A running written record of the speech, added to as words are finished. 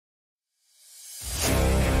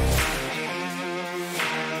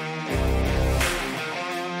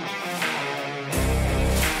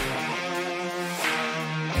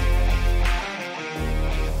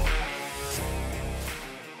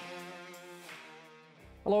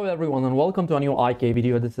Hello everyone and welcome to a new IK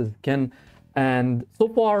video. This is Ken, and so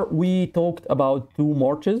far we talked about two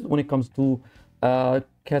marches when it comes to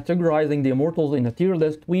categorizing the immortals in a tier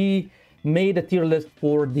list. We made a tier list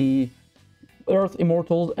for the earth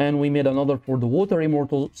immortals and we made another for the water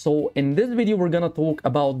immortals. So in this video we're gonna talk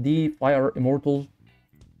about the fire immortals.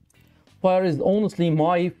 Fire is honestly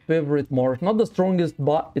my favorite march, not the strongest,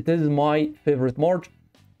 but it is my favorite march.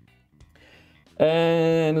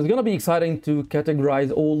 And it's gonna be exciting to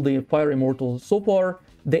categorize all the fire immortals. So far,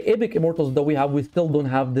 the epic immortals that we have, we still don't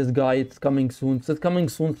have this guy. It's coming soon. So it's coming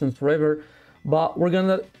soon since forever. But we're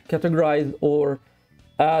gonna categorize or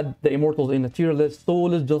add the immortals in a tier list. So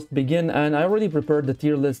let's just begin. And I already prepared the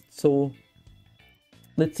tier list. So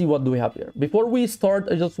let's see what do we have here. Before we start,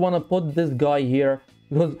 I just wanna put this guy here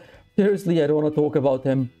because seriously, I don't wanna talk about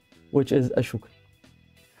him, which is Ashok.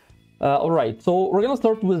 All right, so we're gonna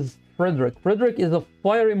start with Frederick. Frederick is a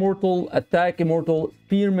fire immortal, attack immortal,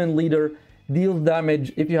 spearman leader, deals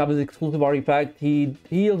damage. If you have his exclusive artifact, he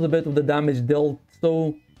heals a bit of the damage dealt.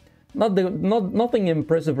 So nothing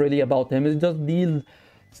impressive really about him. It just deals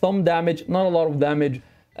some damage, not a lot of damage,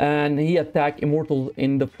 and he attack immortals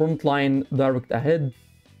in the front line direct ahead.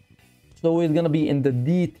 So he's gonna be in the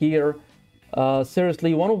D tier.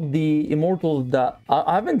 Seriously, one of the immortals that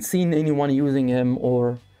I haven't seen anyone using him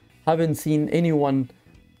or haven't seen anyone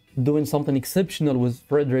doing something exceptional with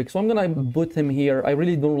Frederick, so I'm gonna put him here. I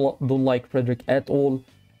really don't like Frederick at all,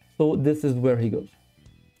 so this is where he goes.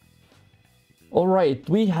 All right,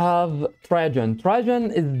 we have Trajan.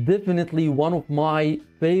 Trajan is definitely one of my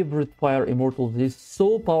favorite fire immortals. He's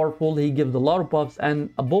so powerful, he gives a lot of buffs, and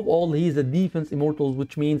above all, he's a defense immortal,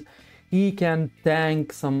 which means he can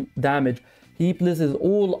tank some damage. He places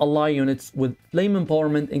all ally units with flame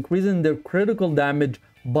empowerment, increasing their critical damage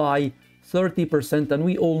by 30%, and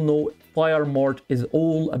we all know fire march is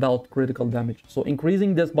all about critical damage, so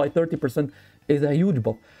increasing this by 30% is a huge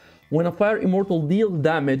buff. When a fire immortal deals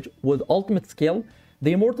damage with ultimate skill,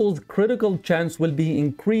 the immortal's critical chance will be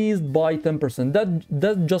increased by 10%.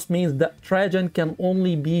 That just means that Trajan can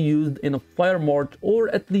only be used in a fire march or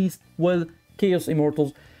at least with chaos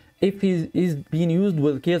immortals. If he is being used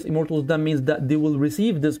with chaos immortals, that means that they will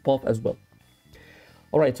receive this buff as well.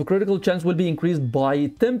 Alright, so critical chance will be increased by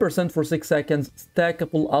 10% for 6 seconds,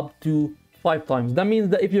 stackable up to 5 times. That means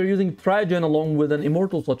that if you're using Trajan along with an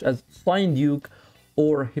immortal such as Sign Duke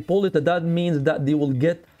or Hippolyta, that means that they will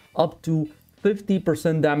get up to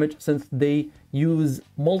 50% damage since they use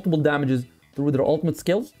multiple damages through their ultimate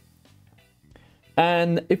skills.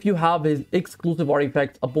 And if you have his exclusive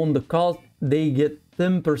artifacts upon the cast, they get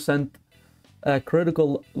 10%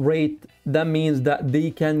 critical rate. That means that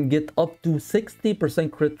they can get up to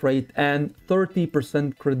 60% crit rate and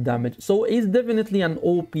 30% crit damage. So he's definitely an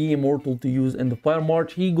OP immortal to use in the fire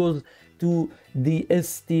march. He goes to the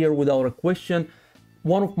S tier without a question.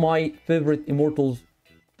 One of my favorite immortals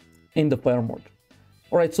in the fire march.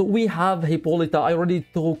 All right, so we have Hippolyta. I already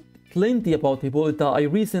talked plenty about Hippolyta. I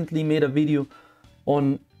recently made a video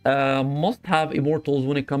on must-have immortals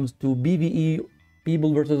when it comes to PvE,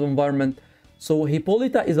 people versus environment. So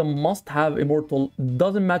Hippolyta is a must-have immortal.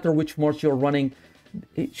 Doesn't matter which march you're running.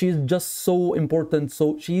 She's just so important.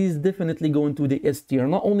 So she's definitely going to the S tier.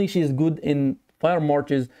 Not only she's good in fire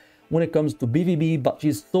marches when it comes to PvP, but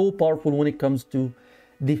she's so powerful when it comes to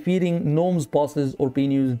defeating gnomes bosses or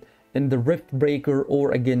being used in the Rift Breaker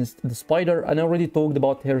or against the Spider. And I already talked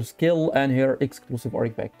about her skill and her exclusive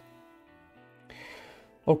artifact.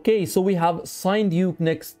 Okay, so we have Sign Duke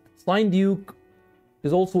next. Sign Duke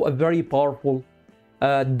is also a very powerful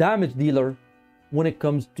damage dealer when it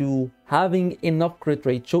comes to having enough crit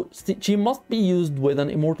rate. So she must be used with an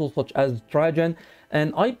immortal such as Trajan,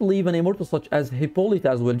 and I believe an immortal such as Hippolyta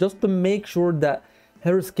as well, just to make sure that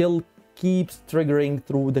her skill keeps triggering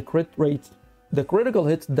through the crit rates, the critical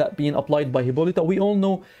hits that being applied by Hippolyta. We all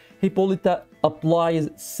know Hippolyta applies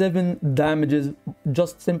 7 damages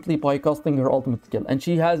just simply by casting her ultimate skill, and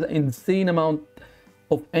she has an insane amount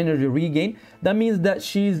of energy regain. That means that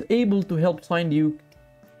she's able to help Sign Duke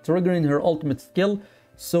triggering her ultimate skill.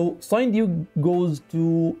 So Sign Duke goes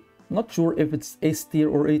to, not sure if it's S tier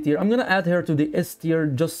or A tier. I'm gonna add her to the S tier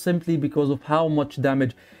just simply because of how much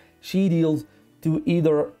damage she deals to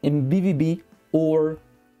either in PvP or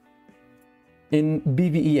in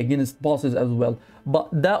PvE against bosses as well. But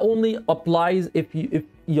that only applies if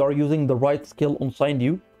you are using the right skill on Sign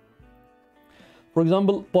Duke. For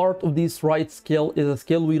example, part of this right skill is a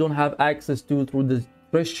skill we don't have access to through the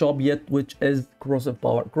fresh shop yet, which is Corrosive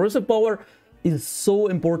Power. Corrosive Power is so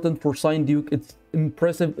important for Sign Duke. It's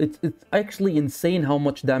impressive. It's actually insane how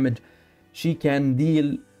much damage she can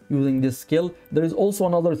deal using this skill. There is also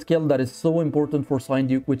another skill that is so important for Sign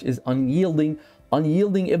Duke, which is Unyielding.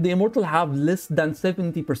 Unyielding, if the Immortal have less than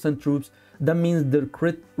 70% troops, that means their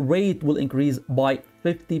crit rate will increase by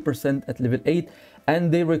 50% at level 8,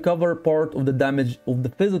 and they recover part of the damage, of the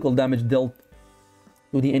physical damage dealt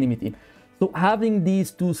to the enemy team. So having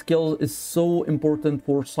these two skills is so important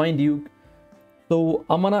for Sign Duke. So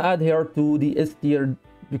I'm gonna add her to the S tier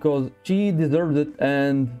because she deserves it,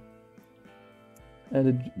 and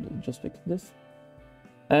just fix this.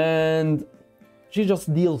 And she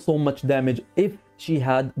just deals so much damage if she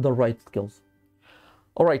had the right skills.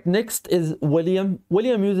 All right, next is William.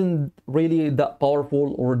 William isn't really that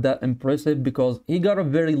powerful or that impressive because he got a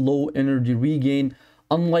very low energy regain,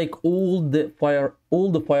 unlike all the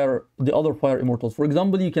other fire immortals. For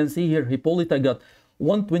example, you can see here Hippolyta got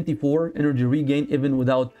 124 energy regain even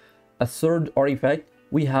without a surge artifact.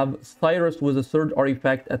 We have Cyrus with a surge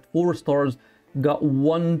artifact at 4 stars, got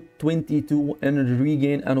 122 energy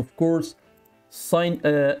regain, and of course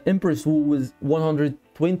Empress Wu with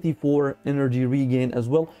 124 energy regain as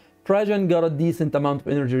well. Trajan got a decent amount of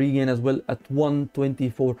energy regain as well at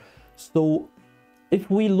 124. So if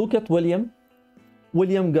we look at William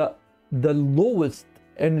got the lowest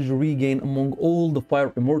energy regain among all the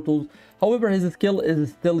fire immortals. However, his skill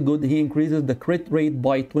is still good. He increases the crit rate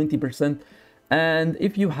by 20%, and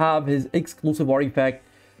if you have his exclusive artifact,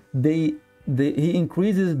 he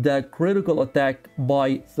increases the critical attack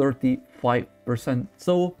by 35%.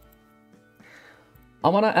 So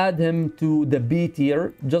I'm gonna add him to the B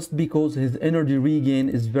tier just because his energy regain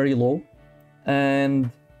is very low,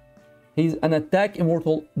 and he's an attack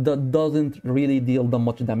immortal that doesn't really deal that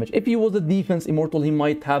much damage. If he was a defense immortal, he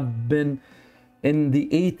might have been in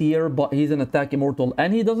the A tier, but he's an attack immortal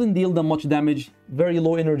and he doesn't deal that much damage. Very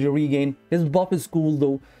low energy regain. His buff is cool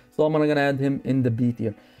though, so I'm gonna add him in the B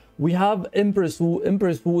tier. We have Empress Wu.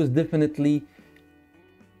 Empress Wu is definitely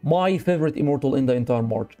my favorite immortal in the entire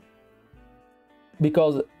March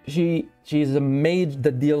because she's a mage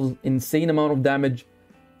that deals insane amount of damage,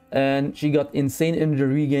 and she got insane energy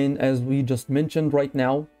regain as we just mentioned right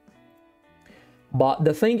now. But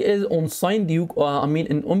the thing is, on Sign Duke,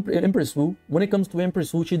 in Empress Wu, when it comes to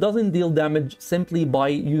Empress Wu, she doesn't deal damage simply by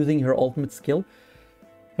using her ultimate skill.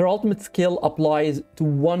 Her ultimate skill applies to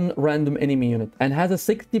one random enemy unit and has a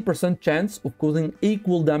 60% chance of causing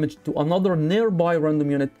equal damage to another nearby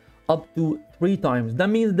random unit up to 3 times. That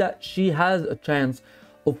means that she has a chance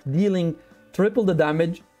of dealing triple the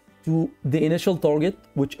damage to the initial target,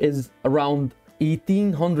 which is around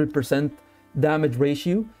 1800% damage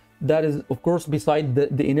ratio. That is, of course, beside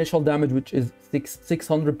the initial damage, which is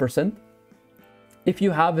 600%. If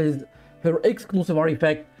you have her exclusive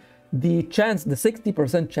artifact, the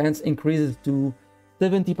 60% chance increases to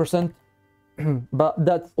 70%, but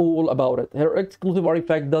that's all about it. Her exclusive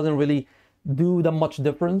artifact doesn't really do that much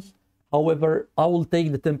difference. However, I will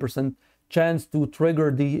take the 10% chance to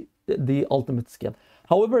trigger the ultimate skill.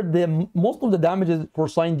 However, most of the damages for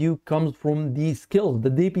Sign Duke comes from the skills,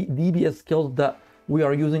 the DPS skills that we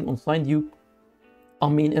are using on Sign Duke.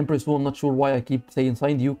 Empress Wu, I'm not sure why I keep saying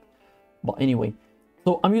Sign Duke, but anyway.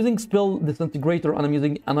 So I'm using Spill, Disintegrator, and I'm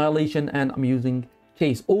using Annihilation, and I'm using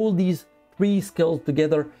Chase. All these 3 skills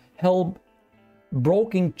together help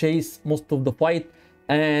broken Chase most of the fight,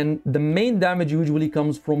 and the main damage usually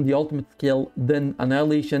comes from the ultimate skill, then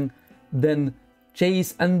Annihilation, then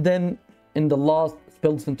Chase, and then in the last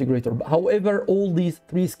Spill, Disintegrator. However, all these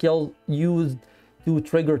 3 skills used to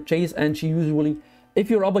trigger Chase, and she usually, if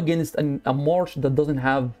you're up against a March that doesn't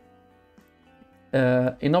have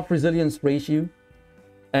enough resilience ratio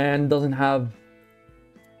and doesn't have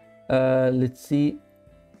let's see,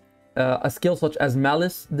 a skill such as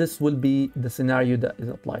Malice, this will be the scenario that is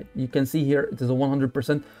applied. You can see here it is a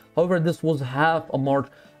 100%. However, this was half a March.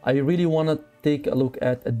 I really want to take a look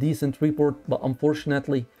at a decent report, but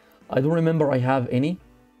unfortunately I don't remember I have any.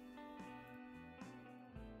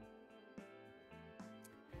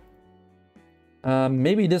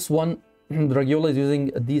 Maybe this one, Dragiola is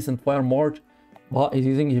using a decent fire March, but he's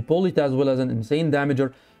using Hippolyta as well as an insane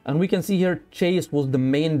damager. And we can see here Chase was the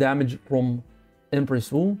main damage from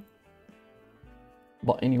Empress Wu.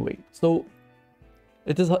 But anyway, so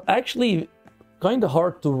it is actually kind of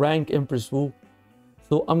hard to rank Empress Wu.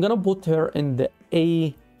 So I'm gonna put her in the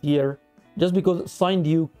A tier just because Sign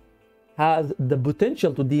Duke has the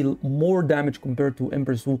potential to deal more damage compared to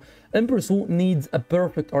Empress Wu. Empress Wu needs a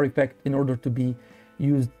perfect artifact in order to be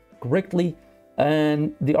used correctly,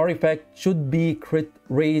 and the artifact should be crit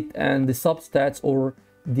rate, and the substats or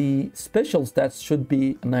the special stats should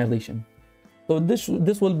be Annihilation. So this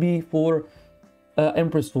will be for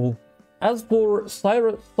Empress Wu. As for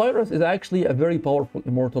Cyrus, Cyrus is actually a very powerful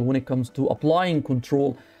immortal when it comes to applying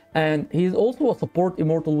control, and he's also a support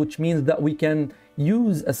immortal, which means that we can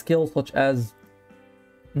use a skill such as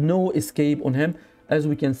no escape on him. As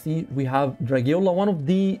we can see, we have Dragiola, one of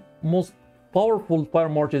the most powerful fire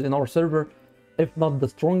marches in our server, if not the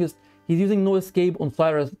strongest. He's using no escape on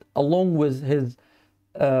Cyrus along with his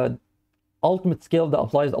ultimate skill that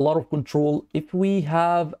applies a lot of control. If we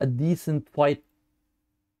have a decent fight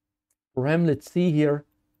for him, let's see here.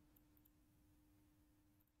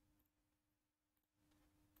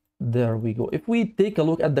 There we go. If we take a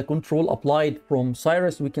look at the control applied from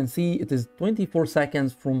Cyrus, we can see it is 24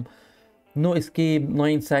 seconds from no escape,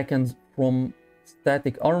 9 seconds from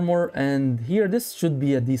static armor, and here this should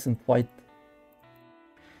be a decent fight.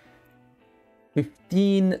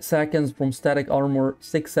 15 seconds from static armor,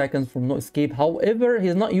 6 seconds from no escape. However,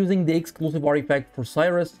 he's not using the exclusive artifact for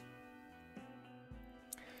Cyrus.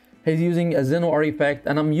 He's using a Xeno artifact,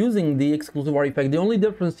 and I'm using the exclusive artifact. The only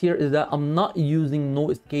difference here is that I'm not using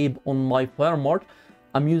no escape on my fire march.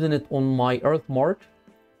 I'm using it on my earth march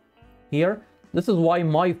here. This is why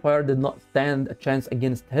my fire did not stand a chance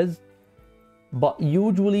against his. But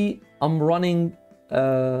usually I'm running,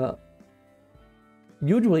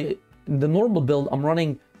 usually in the normal build, I'm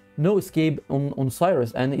running no escape on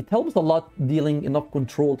Cyrus, and it helps a lot dealing enough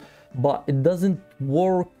control, but it doesn't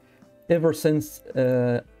work ever since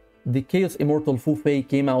the Chaos Immortal Fu Fei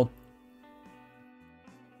came out.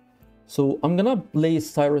 So I'm gonna place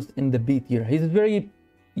Cyrus in the B tier. He's very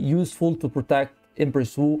useful to protect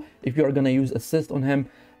Empress Wu if you are gonna use assist on him,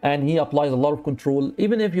 and he applies a lot of control.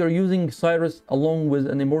 Even if you're using Cyrus along with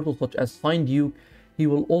an immortal such as Sign Duke, he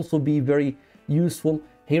will also be very useful.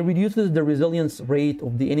 He reduces the resilience rate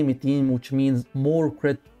of the enemy team, which means more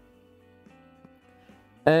crit,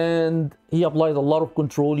 and he applies a lot of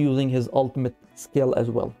control using his ultimate skill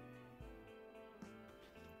as well.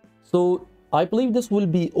 So I believe this will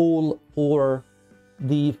be all for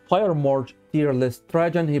the Fire March tier list.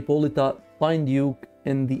 Trajan, Hippolyta, Sign Duke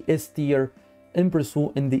in the S tier, Empress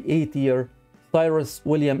Wu in the A tier, Cyrus,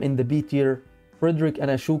 William in the B tier, Frederick and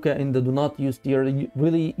Ashoka in the do not use tier.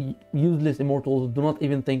 Really useless immortals, do not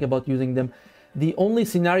even think about using them. The only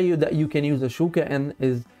scenario that you can use Ashoka in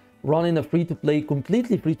is running a free-to-play,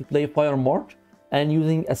 completely free-to-play Fire March and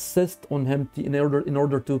using assist on him in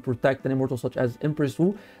order to protect an immortal such as Empress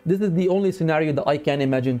Wu. This is the only scenario that I can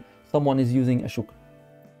imagine someone is using Ashoka.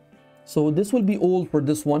 So this will be all for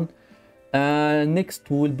this one. Next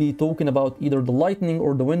we will be talking about either the lightning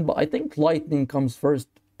or the wind, but I think lightning comes first.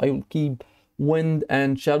 I will keep wind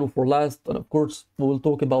and shadow for last, and of course we will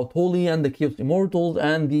talk about holy and the Chaos Immortals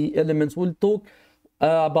and the elements. We'll talk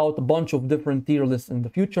about a bunch of different tier lists in the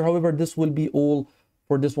future. However, this will be all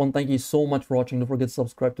for this one. Thank you so much for watching. Don't forget to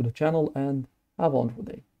subscribe to the channel and have a wonderful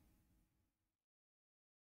day.